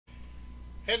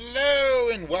Hello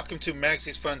and welcome to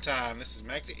Magzie's Fun Time. This is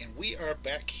Magzie and we are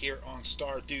back here on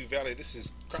Stardew Valley. This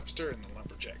is Cropster and the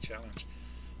LumberJack Challenge.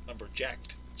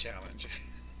 LumberJacked Challenge.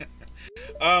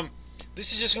 um,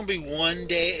 this is just going to be one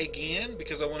day again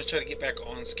because I want to try to get back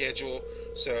on schedule.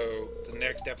 So the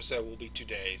next episode will be 2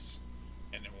 days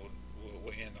and then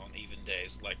we'll end on even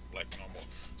days like normal.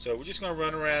 So we're just going to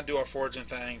run around, do our foraging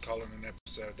thing, call it an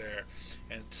episode there,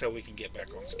 and so we can get back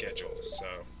on schedule. So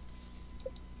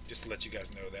just to let you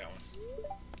guys know that one.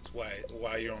 That's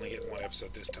why you're only getting one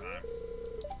episode this time.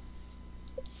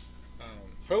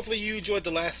 Hopefully you enjoyed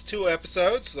the last 2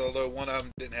 episodes, although one of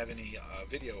them didn't have any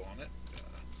video on it.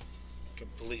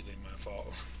 Completely my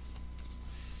fault.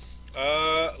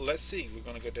 Let's see. We're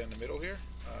going to go down the middle here.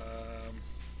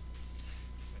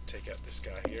 Take out this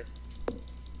guy here.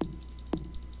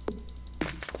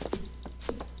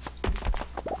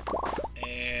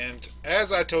 And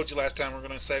as I told you last time, we're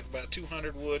going to save about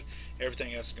 200 wood.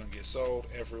 Everything else is going to get sold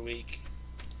every week.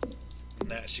 And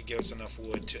that should give us enough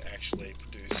wood to actually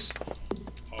produce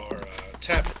our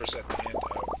tappers at the end of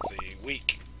the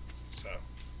week. So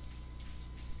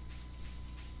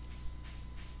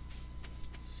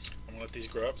I'm going to let these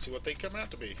grow up, see what they come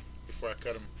out to be before I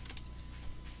cut them.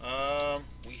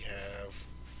 We have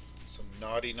some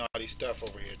naughty stuff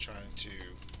over here trying to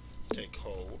take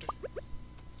hold.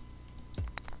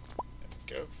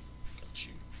 Go. Got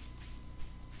you.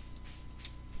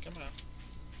 Come on.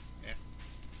 Yeah.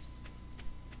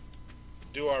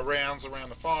 Do our rounds around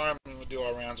the farm, and we'll do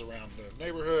our rounds around the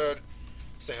neighborhood.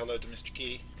 Say hello to Mr.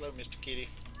 Kitty. Hello, Mr. Kitty.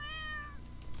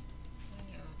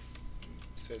 Yeah.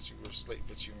 Says you were asleep,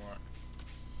 but you weren't.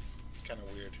 It's kind of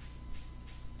weird.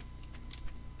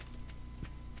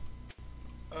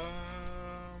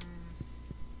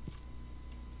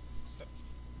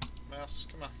 Mouse,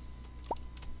 come on.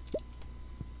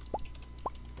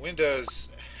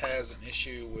 Windows has an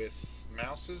issue with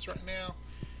mouses right now.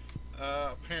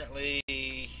 Apparently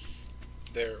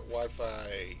their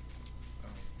Wi-Fi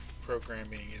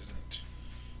programming isn't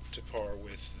to par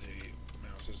with the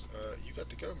mouses. You got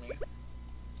to go, man.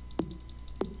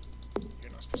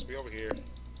 You're not supposed to be over here.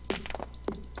 There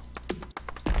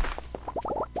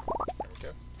we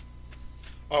go.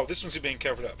 Oh, this one's being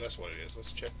covered up. That's what it is.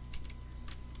 Let's check.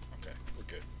 Okay, we're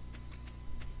good.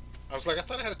 I was like, I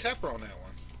thought I had a tapper on that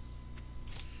one.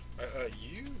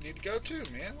 You need to go too,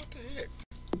 man. What the heck?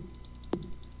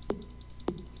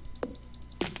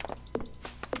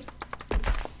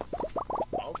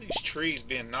 All these trees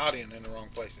being naughty and in the wrong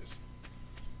places.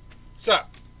 So,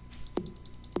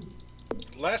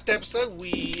 last episode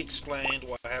we explained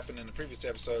what happened in the previous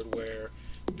episode, where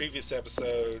the previous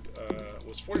episode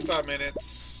was 45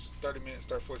 minutes, 30 minutes,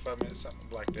 start 45 minutes,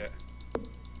 something like that.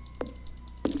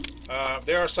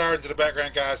 There are sirens in the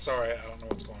background, guys. Sorry, I don't know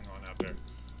what's going on out there.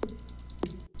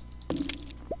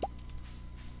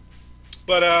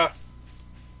 But,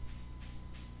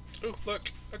 ooh,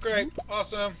 look, a grape.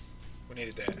 Awesome. We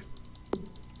needed that.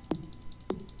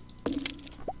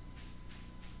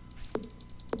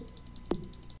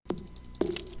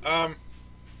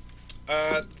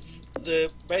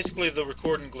 Basically the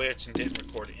recording glitched and didn't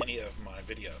record any of my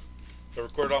video. It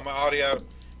recorded all my audio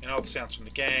and all the sounds from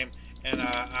the game, and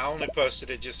I only posted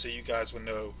it just so you guys would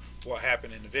know what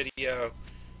happened in the video.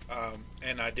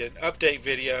 And I did an update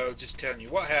video just telling you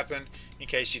what happened in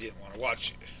case you didn't want to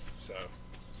watch it. So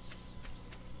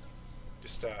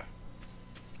just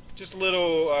a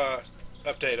little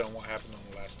update on what happened on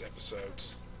the last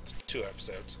episodes, 2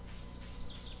 episodes.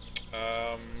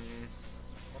 I'll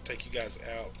take you guys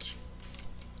out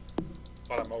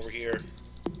while I'm over here.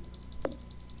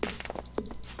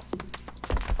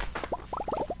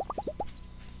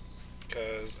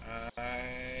 Because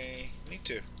I need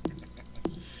to.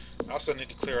 I also need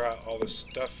to clear out all this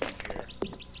stuff in here,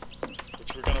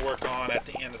 which we're going to work on at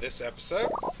the end of this episode.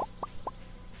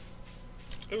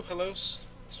 Oh, hello,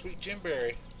 sweet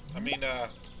Jimberry. I mean,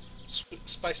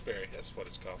 Spiceberry. That's what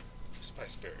it's called.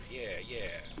 Spiceberry. Yeah.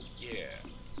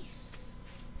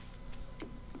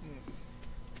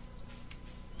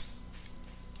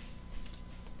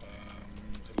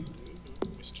 Hello,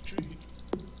 Mr. Tree.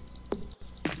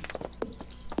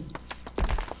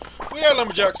 We are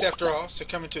lumberjacks after all, so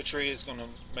coming to a tree is going to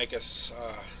make us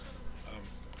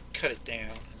cut it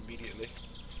down immediately.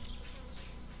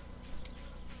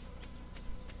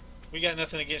 We got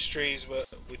nothing against trees, but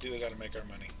we do got to make our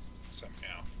money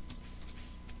somehow.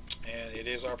 And it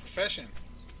is our profession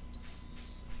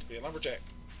to be a lumberjack.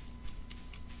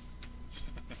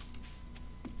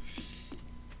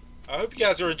 I hope you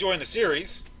guys are enjoying the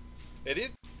series.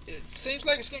 It seems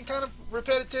like it's getting kind of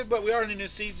repetitive, but we are in a new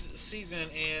season,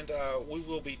 and we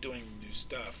will be doing new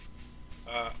stuff.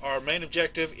 Our main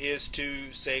objective is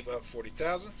to save up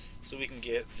 40,000 so we can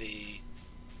get the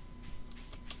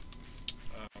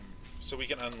so we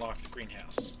can unlock the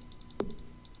greenhouse.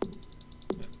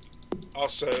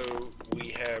 Also, we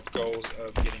have goals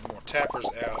of getting more tappers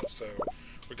out, so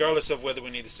regardless of whether we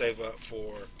need to save up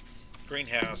for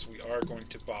greenhouse, we are going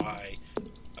to buy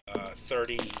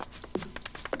 30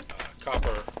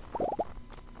 copper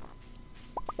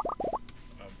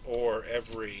ore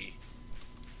every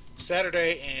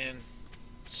Saturday, and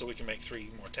so we can make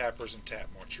 3 more tappers and tap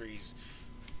more trees,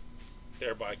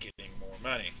 thereby getting more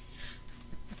money.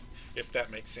 If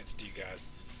that makes sense to you guys.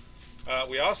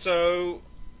 We also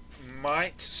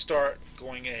might start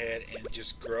going ahead and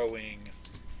just growing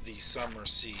the summer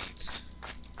seeds.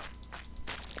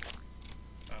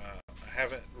 I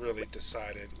haven't really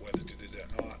decided whether to do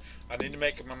that or not. I need to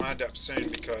make my mind up soon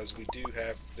because we do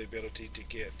have the ability to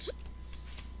get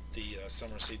the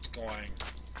summer seeds going.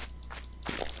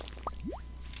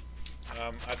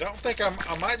 I don't think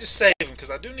I might just save them because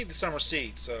I do need the summer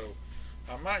seeds, so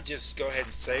I might just go ahead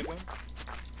and save them.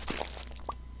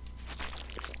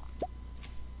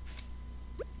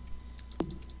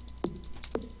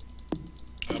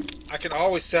 I can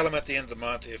always sell them at the end of the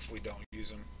month if we don't use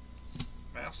them.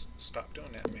 Mouse, stop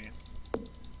doing that, man.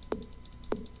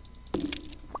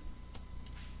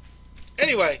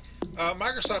 Anyway,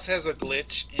 Microsoft has a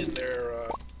glitch in their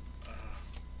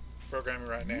programming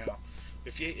right now.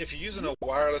 If you're using a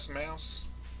wireless mouse,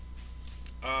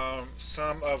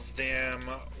 some of them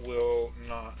will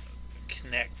not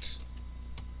connect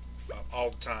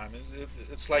all the time.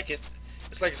 It's like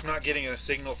it's not getting a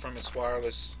signal from its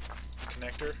wireless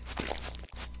connector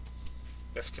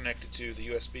that's connected to the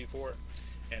USB port,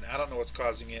 and I don't know what's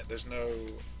causing it. There's no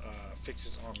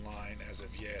fixes online as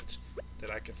of yet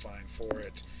that I can find for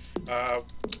it.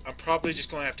 I'm probably just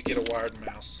going to have to get a wired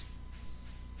mouse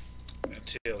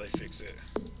until they fix it,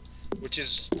 which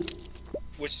is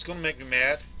going to make me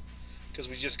mad because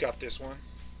we just got this one.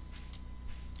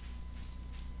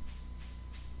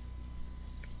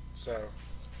 So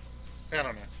I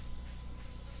don't know.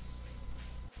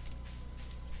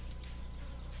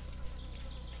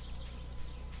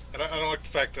 I don't like the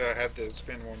fact that I had to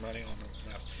spend more money on the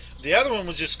mouse. The other one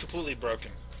was just completely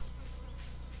broken.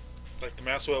 Like the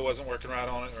mouse wheel wasn't working right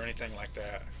on it or anything like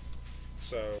that.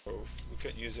 So we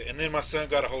couldn't use it. And then my son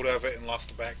got a hold of it and lost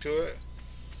the back to it.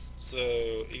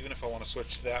 So even if I want to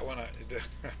switch to that one,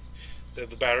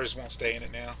 the batteries won't stay in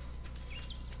it now.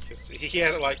 He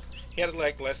had it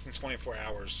like less than 24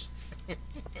 hours.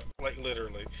 Like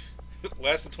literally.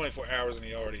 Less than 24 hours and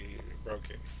he already broke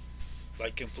it.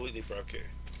 Like completely broke it.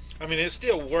 I mean, it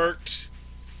still worked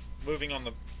moving on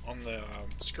the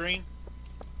screen.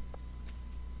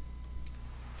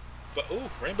 But ooh,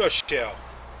 rainbow shell.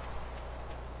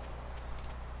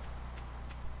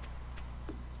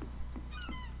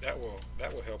 That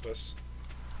will help us.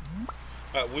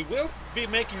 We will be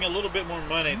making a little bit more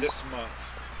money this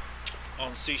month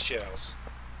on seashells,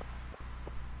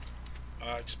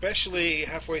 especially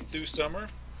halfway through summer.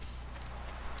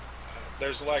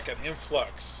 There's like an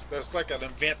influx. There's like an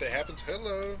event that happens.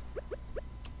 Hello.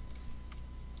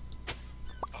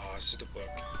 Oh, it's just a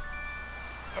book.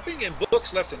 I've been getting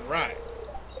books left and right.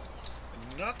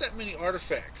 Not that many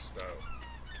artifacts, though.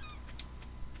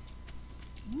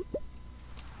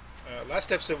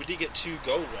 Last episode we did get 2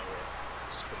 gold roller.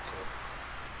 That's pretty cool.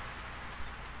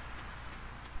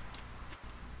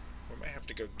 We might have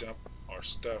to go dump our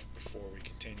stuff before we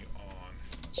continue on.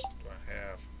 How much do I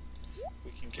have?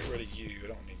 We can get rid of you. I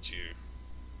don't need you.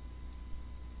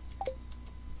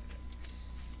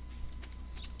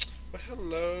 Well,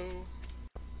 hello.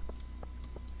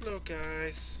 Hello,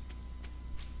 guys.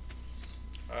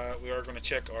 We are going to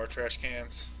check our trash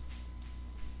cans.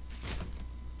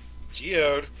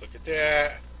 Geode, look at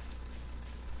that.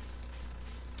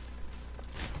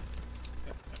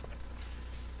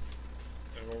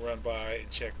 And we'll run by and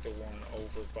check the one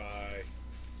over by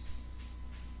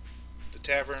the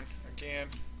tavern again.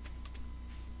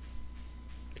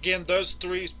 Again, those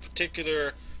 3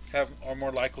 particular are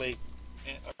more likely,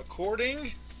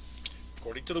 according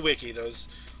to the wiki, those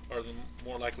are the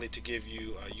more likely to give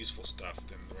you useful stuff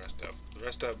than the rest of. The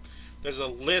rest of, there's a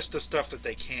list of stuff that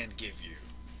they can give you.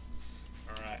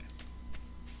 All right.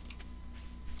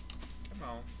 Come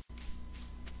on.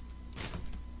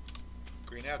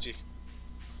 Green algae.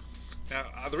 Now,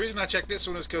 the reason I checked this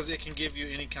one is because it can give you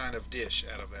any kind of dish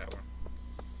out of that one.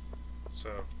 So,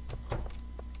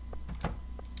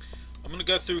 I'm going to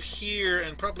go through here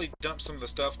and probably dump some of the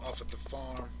stuff off at the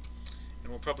farm. And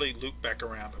we'll probably loop back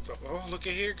around. Oh, look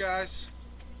at here, guys.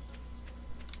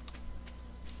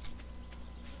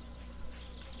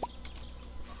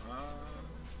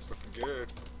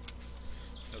 good.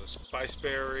 Another spice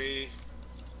berry.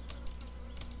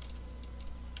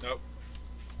 Nope.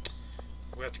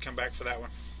 We have to come back for that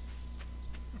one.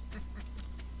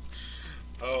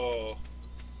 Oh.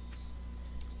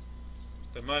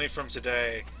 The money from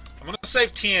today. I'm going to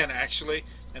save 10 actually,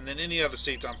 and then any other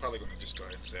seeds I'm probably going to just go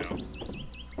ahead and sell.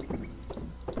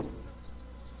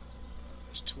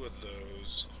 There's 2 of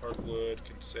those. Hardwood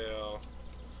can sell.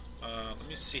 Let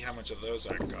me see how much of those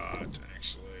I got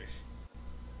actually.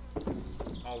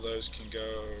 All those can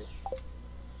go.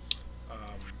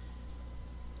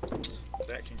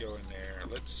 That can go in there.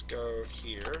 Let's go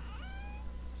here.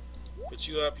 Put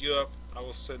you up, you up. I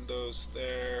will send those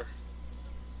there.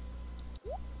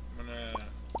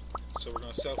 So we're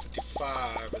gonna sell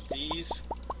 55 of these,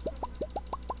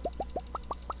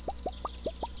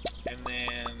 and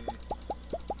then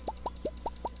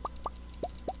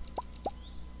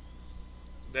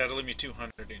that'll leave me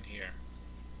 200 in here.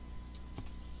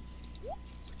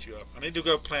 Put you up. I need to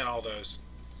go plant all those.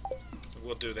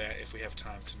 We'll do that if we have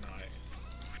time tonight.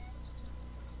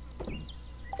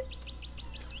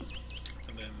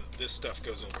 And then this stuff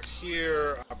goes over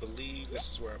here. I believe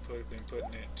this is where I've been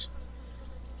putting it.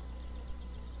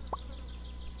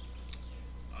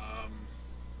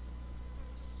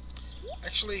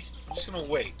 Actually, I'm just going to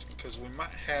wait because we might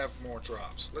have more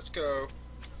drops. Let's go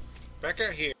back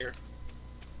out here.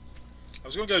 I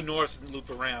was going to go north and loop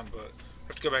around, but I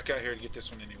have to go back out here to get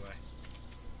this one anyway.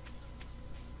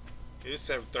 It is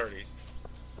 7:30. There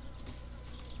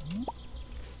we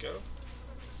go.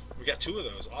 We got 2 of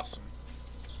those. Awesome.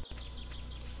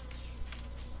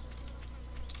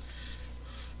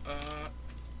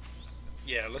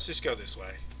 Yeah, let's just go this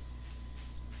way.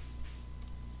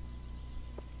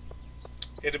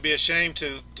 It'd be a shame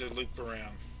to loop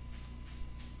around.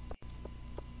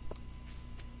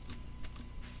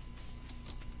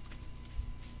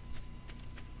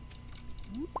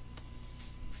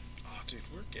 Oh, dude,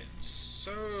 we're getting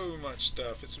so much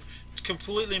stuff. It's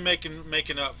completely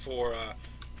making up for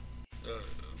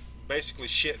basically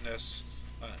shitting us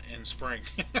in spring.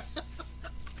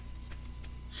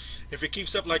 If it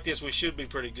keeps up like this, we should be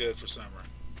pretty good for summer.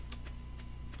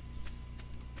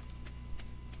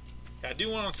 I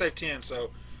do want to save 10, so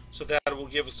that will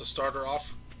give us a starter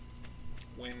off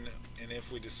when and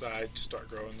if we decide to start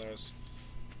growing those.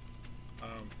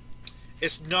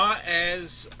 It's not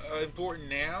as important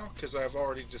now because I've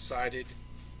already decided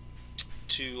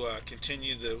to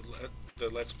continue the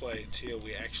Let's Play until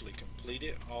we actually complete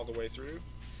it all the way through.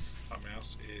 My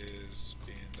mouse is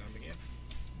being dumb again.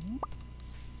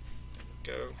 There we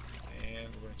go.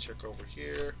 And we're going to check over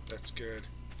here. That's good.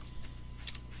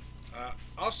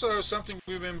 Also, something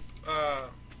we've been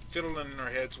fiddling in our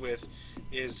heads with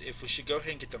is if we should go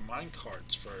ahead and get the mine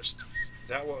carts first.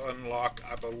 That will unlock,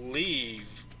 I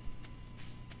believe,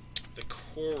 the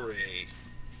quarry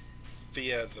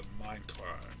via the mine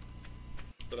cart.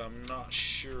 But I'm not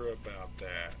sure about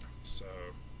that. So,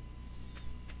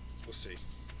 we'll see.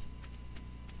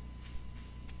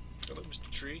 Hello, Mr.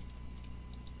 Tree.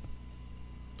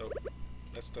 Nope,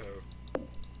 that's the hoe.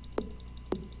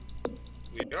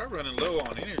 We are running low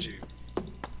on energy. I'm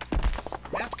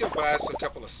gonna have to go buy us a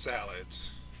couple of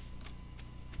salads.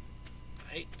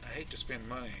 I hate to spend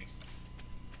money.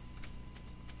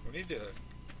 We need to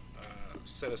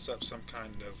set us up some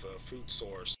kind of food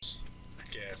source, I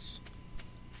guess.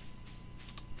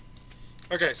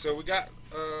 Okay, so we got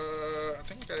I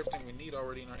think we got everything we need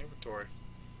already in our inventory.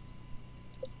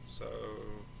 So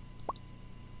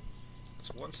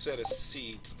it's 1 set of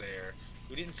seeds there.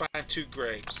 We didn't find 2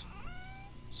 grapes.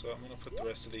 So I'm going to put the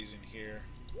rest of these in here.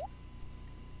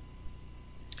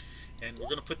 And we're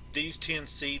going to put these 10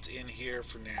 seeds in here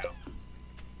for now.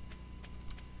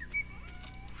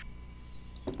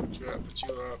 Put you up, put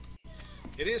you up.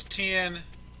 It is 10.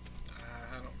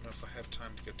 I don't know if I have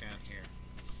time to go down here.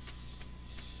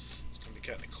 It's going to be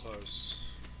cutting it close.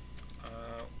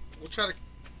 We'll try to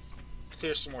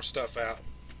clear some more stuff out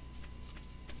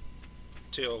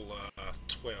till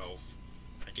 12,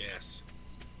 I guess.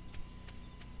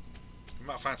 We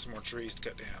might find some more trees to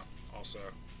cut down also.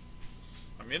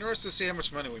 I'm interested to see how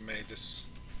much money we made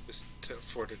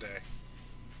for today.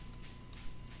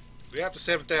 We're up to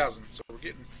 7,000, so we're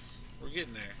getting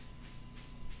there.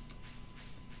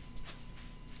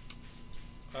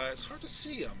 It's hard to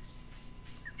see them.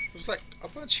 There's like a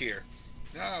bunch here.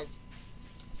 Now,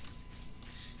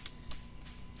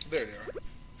 there they are.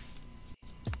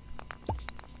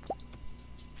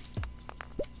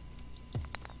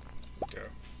 Go.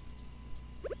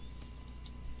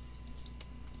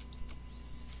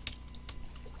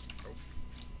 Oh.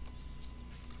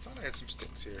 I thought I had some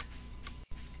sticks here.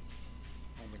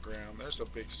 Oh on the ground. There's a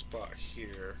big spot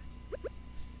here.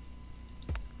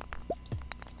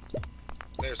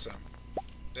 There's some.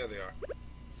 There they are.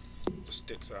 The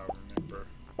sticks I'll remember.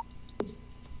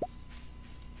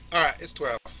 Alright, it's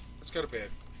 12. Let's go to bed.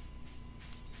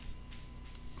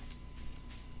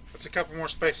 That's a couple more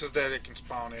spaces that it can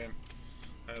spawn in.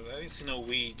 I didn't see no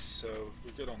weeds, so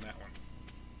we're good on that one.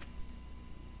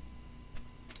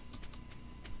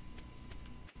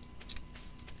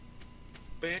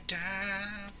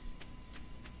 Bedtime.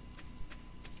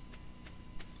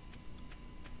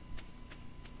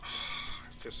 Oh,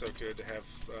 it feels so good to have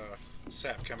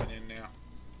sap coming in now.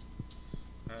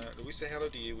 Did we say hello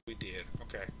to you? We did.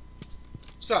 Okay.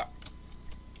 So,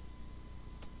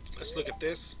 let's look at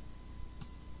this.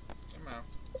 Come on.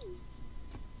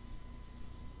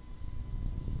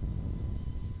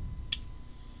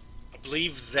 I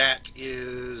believe that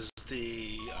is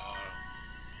the...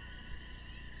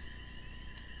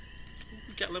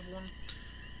 we got level 1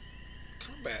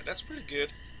 combat. That's pretty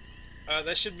good.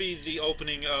 That should be the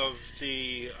opening of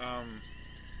the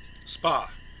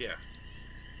spa. Yeah.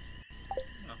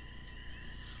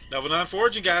 Level 9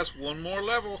 foraging, guys. One more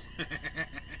level.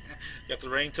 Got the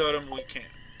rain totem. We can't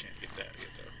get that yet,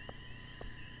 though.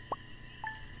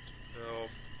 Well,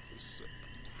 this is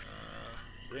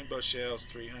rainbow shells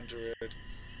 300.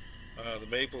 The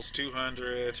maples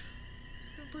 200.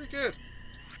 Pretty good.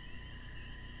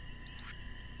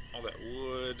 All that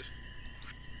wood.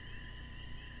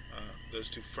 Those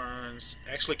 2 ferns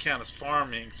actually count as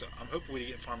farming, so I'm hoping we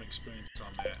get farming experience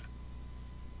on that.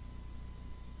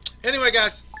 Anyway,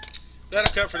 guys,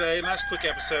 that'll cut for today. Nice quick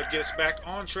episode. Get us back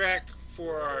on track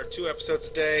for our 2 episodes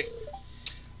a day.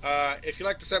 If you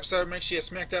like this episode, make sure you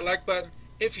smack that like button.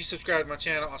 If you subscribe to my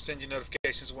channel, I'll send you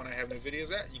notifications when I have new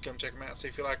videos out. You come check them out and see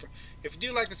if you like them. If you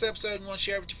do like this episode and want to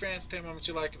share it with your friends, tell me how much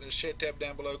you like it. There's a share tab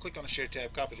down below. Click on the share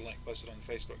tab, copy the link, post it on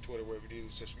Facebook, Twitter, wherever you do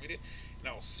social media. And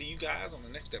I will see you guys on the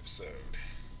next episode.